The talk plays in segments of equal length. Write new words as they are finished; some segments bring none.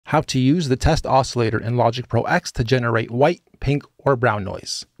How to use the test oscillator in Logic Pro X to generate white, pink, or brown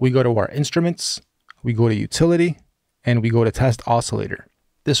noise. We go to our instruments, we go to utility, and we go to test oscillator.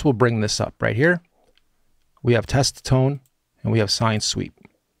 This will bring this up right here. We have test tone and we have sine sweep.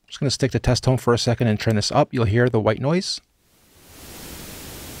 I'm just going to stick to test tone for a second and turn this up. You'll hear the white noise,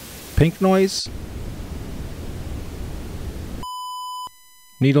 pink noise,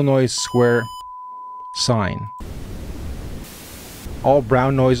 needle noise, square, sine. All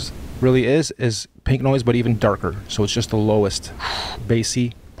brown noise really is pink noise, but even darker. So it's just the lowest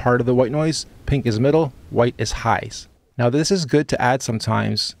bassy part of the white noise. Pink is middle, white is highs. Now this is good to add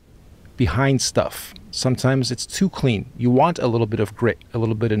sometimes behind stuff. Sometimes it's too clean. You want a little bit of grit, a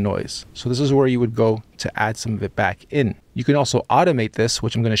little bit of noise. So this is where you would go to add some of it back in. You can also automate this,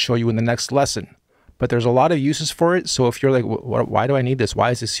 which I'm going to show you in the next lesson. But there's a lot of uses for it. So if you're like, why do I need this?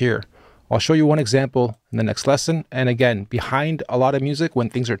 Why is this here? I'll show you one example in the next lesson. And again, behind a lot of music, when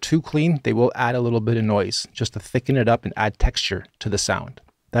things are too clean, they will add a little bit of noise just to thicken it up and add texture to the sound.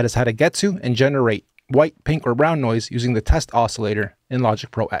 That is how to get to and generate white, pink, or brown noise using the test oscillator in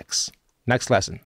Logic Pro X. Next lesson.